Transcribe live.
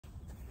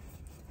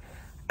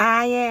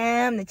I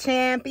am the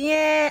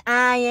champion.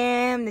 I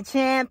am the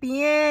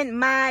champion.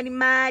 Mighty,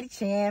 mighty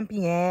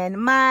champion.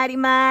 Mighty,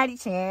 mighty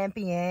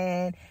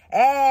champion.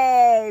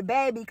 Hey,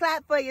 baby,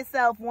 clap for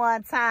yourself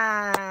one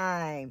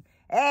time.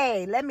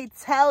 Hey, let me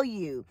tell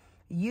you,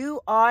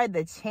 you are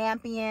the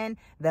champion,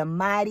 the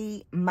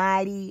mighty,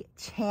 mighty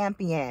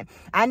champion.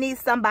 I need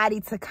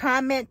somebody to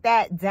comment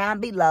that down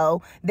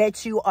below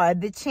that you are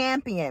the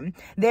champion.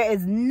 There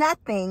is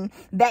nothing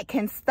that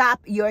can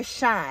stop your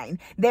shine.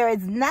 There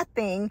is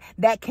nothing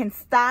that can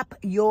stop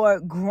your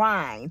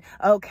grind,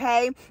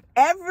 okay?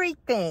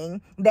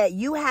 Everything that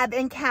you have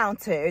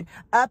encountered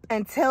up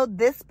until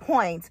this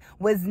point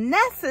was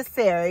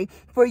necessary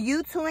for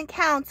you to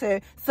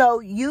encounter so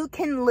you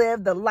can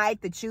live the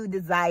life that you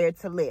desire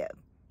to live.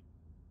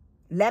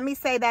 Let me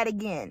say that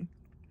again.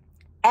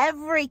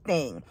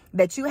 Everything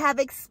that you have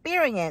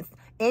experienced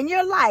in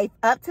your life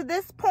up to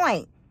this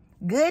point,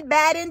 good,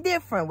 bad,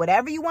 indifferent,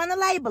 whatever you want to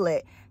label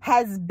it,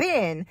 has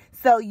been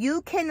so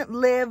you can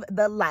live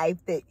the life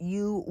that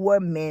you were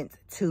meant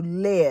to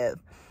live.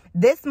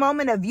 This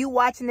moment of you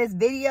watching this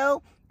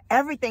video,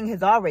 everything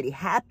has already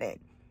happened.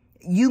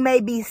 You may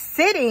be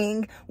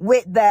sitting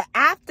with the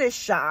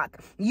aftershock.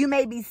 You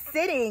may be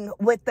sitting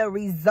with the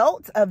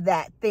result of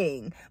that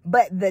thing,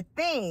 but the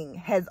thing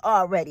has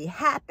already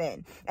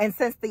happened. And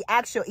since the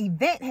actual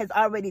event has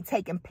already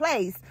taken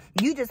place,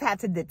 you just have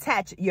to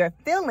detach your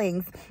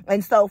feelings.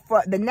 And so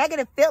for the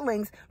negative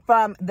feelings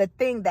from the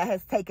thing that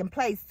has taken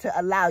place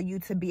to allow you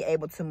to be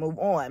able to move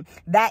on.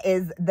 That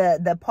is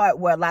the part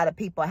where a lot of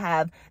people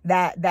have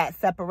that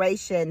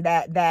separation,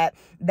 that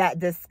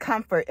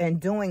discomfort in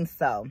doing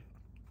so.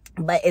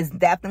 But it's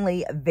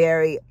definitely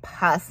very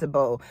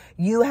possible.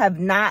 You have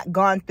not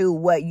gone through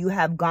what you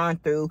have gone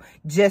through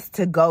just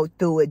to go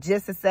through it,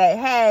 just to say,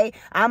 hey,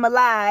 I'm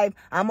alive.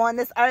 I'm on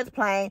this earth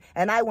plane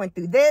and I went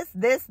through this.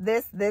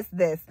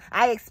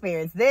 I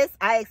experienced this.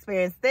 I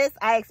experienced this.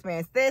 I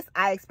experienced this.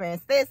 I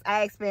experienced this.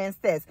 I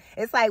experienced this.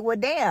 It's like, well,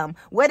 damn,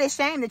 what a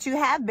shame that you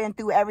have been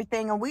through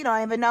everything and we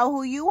don't even know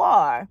who you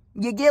are.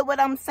 You get what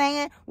I'm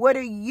saying? What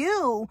are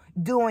you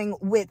doing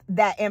with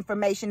that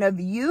information of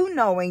you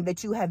knowing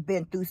that you have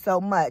been through so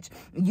much?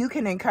 You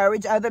can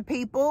encourage other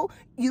people.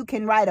 You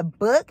can write a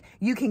book.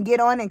 You can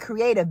get on and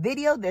create a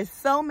video. There's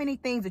so many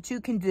things that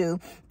you can do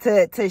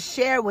to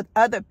share with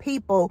other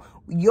people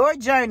your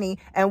journey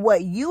and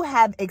what you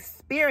have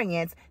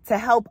experienced to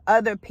help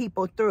other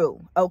people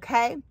through,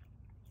 okay?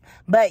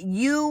 But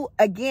you,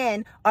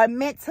 again, are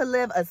meant to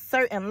live a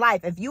certain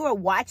life. If you are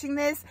watching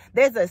this,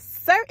 there's a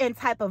certain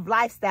type of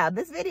lifestyle.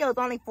 This video is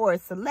only for a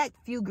select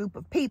few group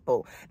of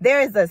people.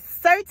 There is a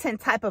certain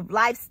type of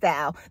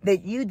lifestyle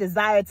that you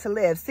desire to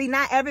live. See,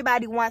 not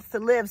everybody wants to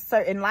live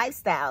certain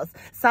lifestyles.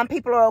 Some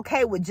people are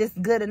okay with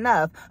just good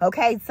enough,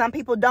 okay? Some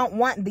people don't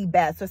want the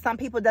best, or some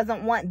people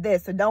doesn't want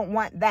this or don't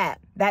want that.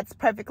 That's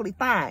perfectly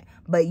fine.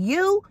 But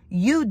you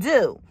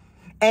do.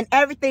 And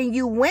everything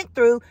you went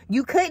through,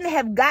 you couldn't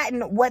have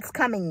gotten what's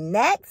coming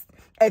next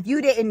if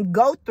you didn't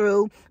go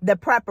through the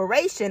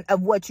preparation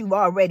of what you've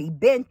already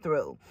been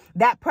through.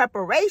 That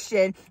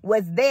preparation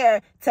was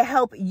there to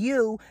help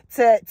you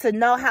to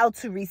know how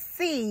to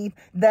receive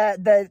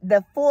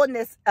the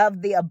fullness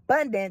of the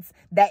abundance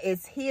that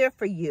is here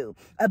for you.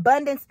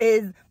 Abundance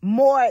is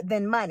more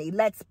than money.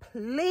 Let's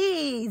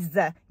please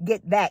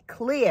get that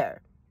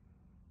clear.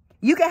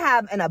 You can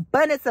have an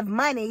abundance of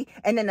money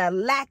and then a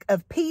lack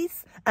of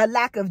peace, a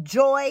lack of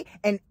joy,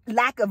 and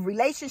lack of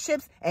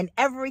relationships and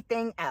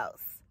everything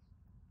else.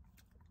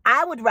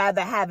 I would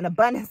rather have an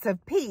abundance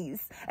of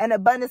peace, an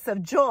abundance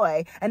of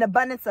joy, an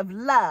abundance of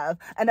love,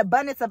 an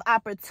abundance of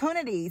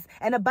opportunities,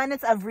 an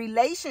abundance of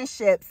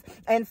relationships,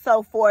 and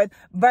so forth,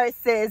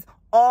 versus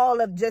all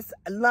of just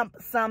lump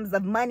sums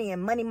of money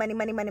and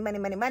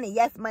money.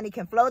 Yes, money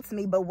can flow to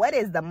me, but what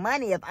is the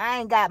money if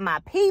I ain't got my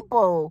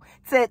people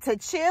to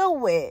chill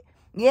with?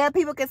 Yeah,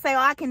 people can say, oh,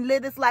 I can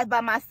live this life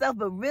by myself,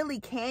 but really,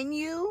 can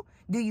you?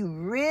 Do you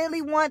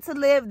really want to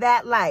live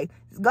that life?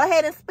 Go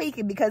ahead and speak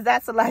it, because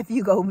that's the life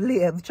you go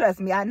live. Trust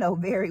me, I know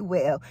very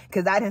well,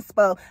 because I done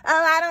spoke,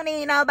 oh, I don't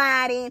need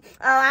nobody.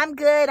 Oh, I'm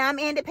good. I'm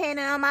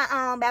independent on my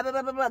own. Blah, blah,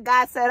 blah, blah, blah.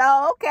 God said,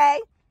 oh, okay.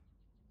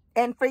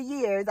 And for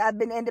years, I've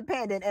been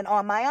independent and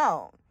on my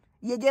own.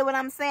 You get what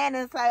I'm saying?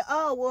 It's like,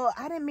 oh, well,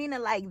 I didn't mean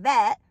it like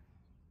that.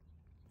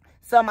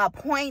 So my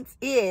point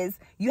is,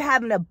 you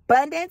have an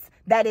abundance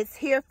that is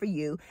here for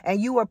you,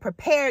 and you are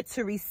prepared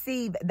to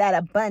receive that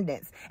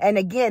abundance. And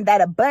again,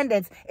 that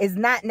abundance is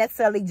not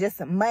necessarily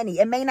just money.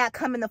 It may not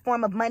come in the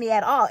form of money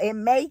at all. It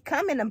may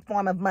come in the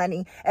form of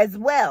money as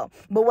well.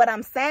 But what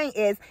I'm saying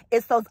is,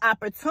 it's those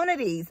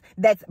opportunities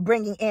that's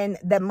bringing in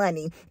the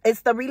money.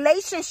 It's the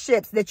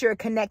relationships that you're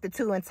connected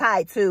to and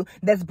tied to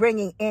that's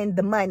bringing in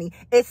the money.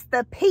 It's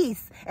the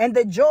peace and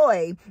the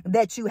joy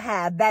that you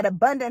have, that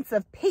abundance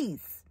of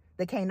peace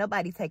that can't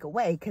nobody take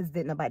away because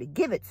didn't nobody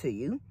give it to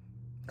you.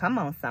 Come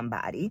on,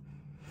 somebody.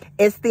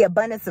 It's the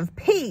abundance of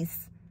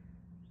peace,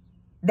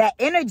 that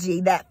energy,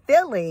 that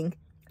feeling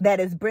that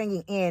is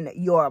bringing in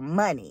your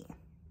money.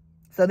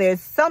 So there's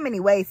so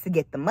many ways to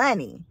get the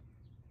money.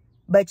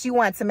 but you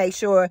want to make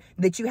sure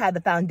that you have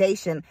the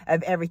foundation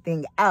of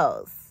everything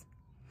else.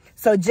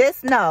 So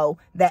just know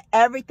that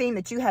everything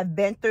that you have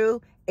been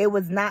through, it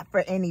was not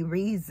for any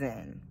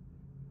reason.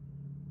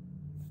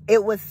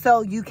 It was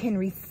so you can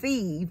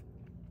receive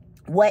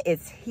what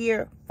is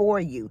here for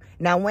you.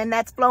 Now, when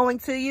that's flowing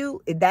to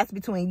you, that's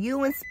between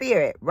you and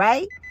spirit,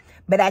 right?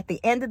 But at the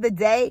end of the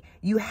day,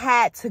 you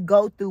had to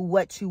go through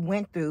what you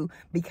went through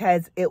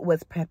because it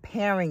was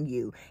preparing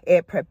you.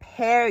 It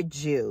prepared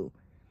you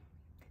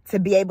to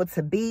be able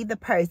to be the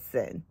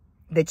person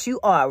that you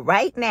are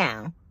right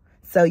now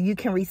so you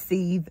can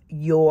receive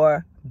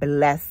your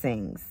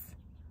blessings.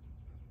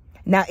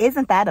 Now,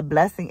 isn't that a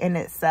blessing in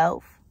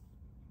itself?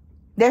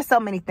 There's so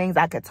many things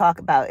I could talk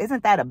about.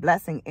 Isn't that a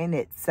blessing in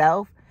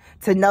itself?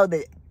 To know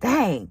that,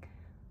 dang,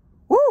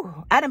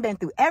 woo, I done been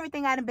through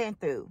everything I done been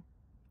through.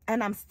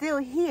 And I'm still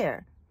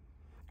here.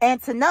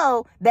 And to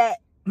know that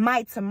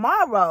my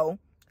tomorrow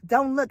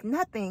don't look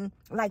nothing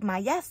like my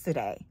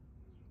yesterday.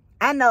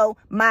 I know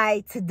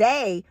my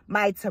today,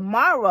 my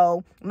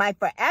tomorrow, my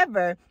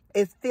forever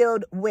is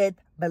filled with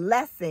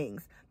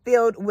blessings.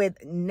 Filled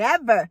with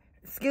never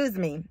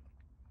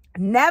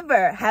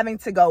having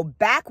to go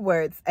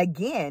backwards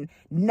again,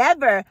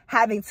 never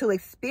having to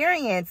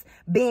experience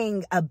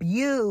being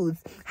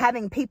abused,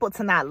 having people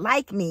to not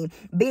like me,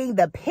 being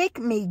the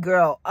pick-me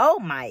girl. Oh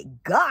my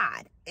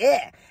God.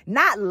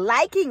 Not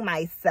liking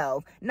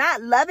myself,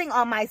 not loving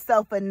on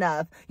myself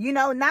enough,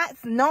 not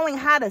knowing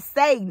how to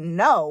say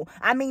no.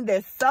 I mean,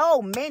 there's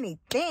so many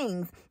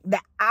things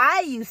that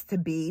I used to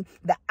be,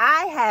 that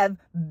I have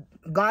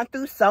gone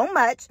through so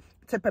much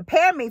to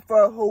prepare me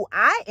for who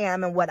I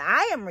am and what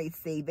I am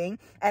receiving.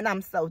 And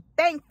I'm so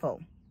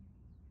thankful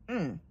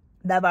that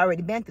I've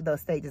already been through those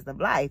stages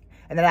of life,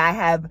 and that I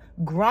have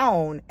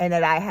grown and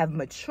that I have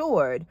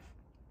matured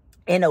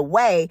in a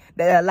way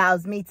that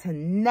allows me to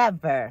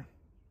never,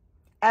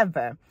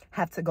 ever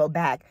have to go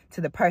back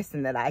to the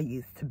person that I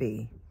used to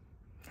be.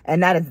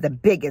 And that is the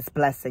biggest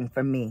blessing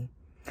for me.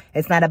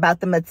 It's not about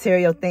the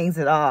material things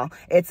at all.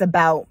 It's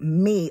about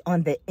me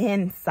on the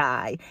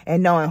inside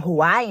and knowing who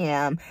I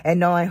am and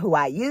knowing who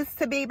I used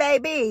to be,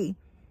 baby,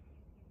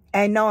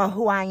 and knowing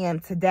who I am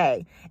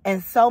today.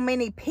 And so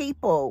many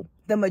people,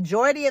 the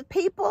majority of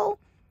people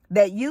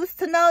that used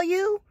to know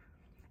you,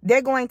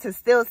 they're going to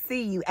still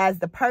see you as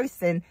the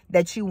person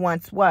that you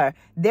once were.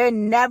 They're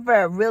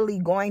never really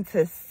going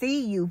to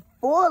see you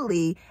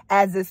fully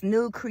as this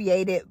new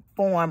created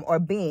form or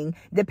being,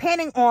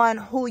 depending on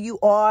who you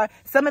are.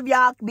 Some of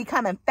y'all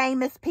becoming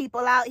famous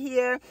people out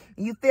here.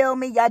 You feel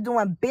me? Y'all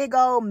doing big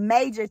old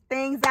major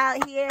things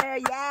out here.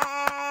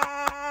 Yeah.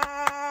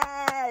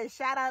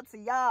 Shout out to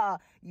y'all.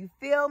 You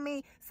feel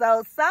me?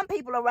 So some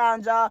people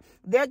around y'all,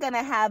 they're going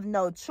to have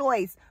no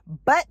choice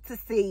but to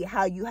see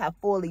how you have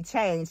fully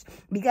changed,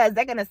 because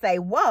they're going to say,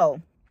 whoa,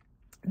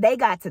 they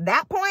got to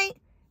that point.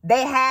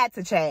 They had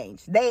to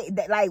change.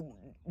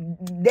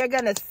 They're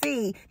going to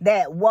see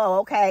that, whoa,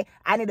 okay,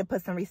 I need to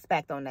put some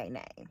respect on their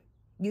name.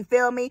 You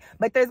feel me?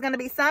 But there's going to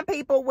be some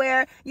people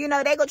where, they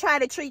going to try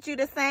to treat you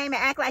the same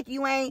and act like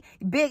you ain't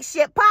big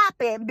shit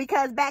popping,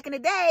 because back in the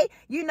day,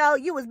 you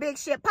was big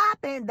shit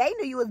popping. They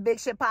knew you was big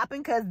shit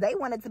popping because they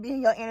wanted to be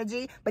in your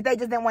energy, but they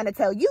just didn't want to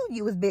tell you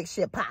was big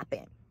shit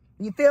popping.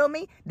 You feel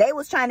me? They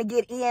was trying to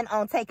get in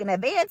on taking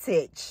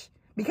advantage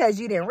because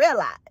you didn't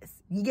realize.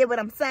 You get what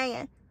I'm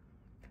saying?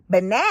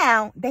 But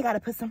now they got to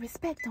put some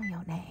respect on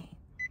your name.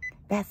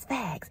 That's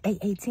facts.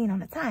 8:18 on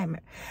the timer.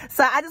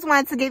 So I just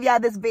wanted to give y'all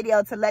this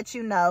video to let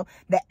you know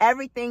that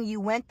everything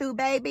you went through,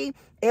 baby,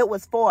 it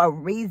was for a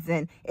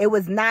reason. It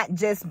was not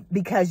just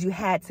because you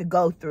had to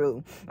go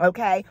through,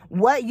 okay?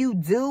 What you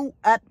do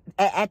up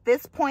at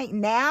this point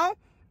now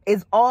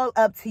is all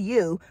up to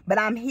you, but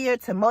I'm here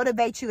to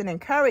motivate you and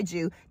encourage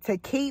you to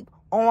keep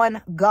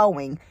on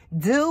going.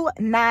 Do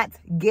not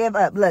give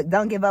up. Look,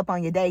 don't give up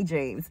on your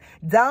daydreams.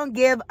 Don't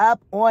give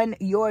up on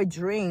your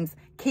dreams.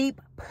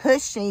 Keep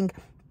pushing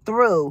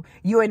through.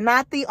 You are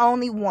not the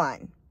only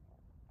one.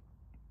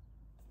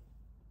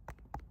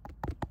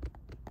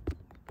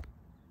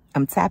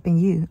 I'm tapping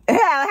you.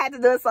 I had to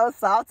do it so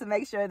soft to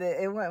make sure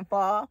that it wouldn't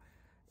fall.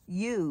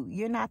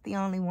 You're not the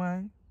only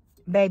one.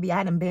 Baby,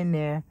 I done been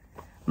there.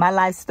 My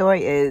life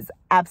story is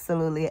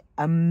absolutely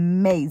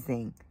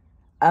amazing.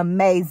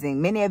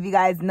 Amazing. Many of you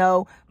guys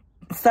know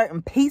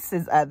certain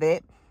pieces of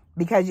it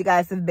because you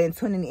guys have been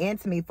tuning in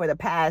to me for the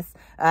past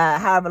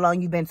however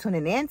long you've been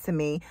tuning in to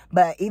me.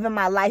 But even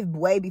my life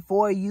way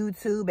before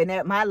YouTube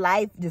and my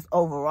life just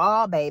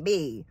overall,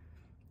 baby,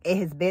 it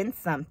has been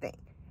something.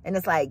 And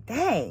it's like,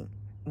 dang,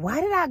 why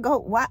did I go?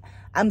 Why?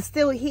 I'm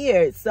still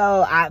here.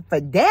 So I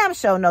for damn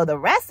sure know the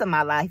rest of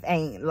my life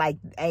ain't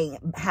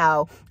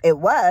how it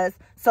was.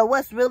 So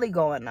what's really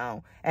going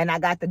on? And I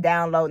got the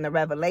download and the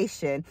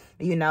revelation,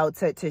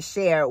 to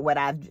share what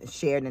I've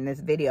shared in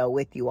this video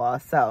with you all.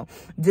 So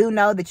do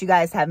know that you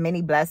guys have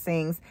many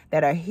blessings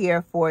that are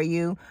here for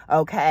you,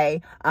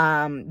 okay?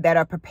 That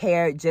are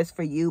prepared just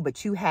for you,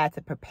 but you had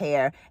to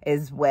prepare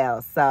as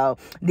well. So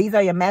these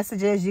are your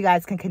messages. You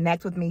guys can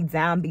connect with me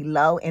down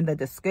below in the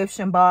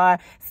description bar.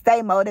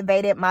 Stay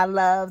motivated, my love.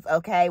 loves,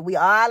 okay? We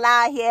all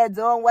out here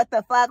doing what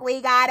the fuck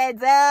we gotta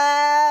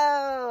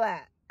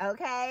do,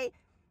 okay?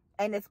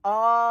 And it's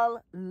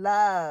all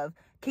love.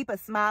 Keep a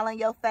smile on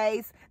your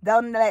face.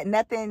 Don't let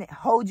nothing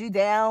hold you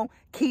down,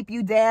 keep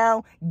you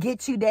down,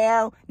 get you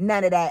down.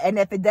 None of that. And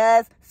if it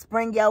does,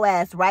 spring your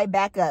ass right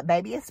back up,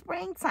 baby. It's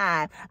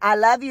springtime. I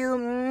love you.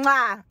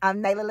 Mwah.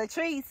 I'm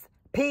LATRICE.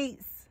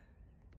 Peace.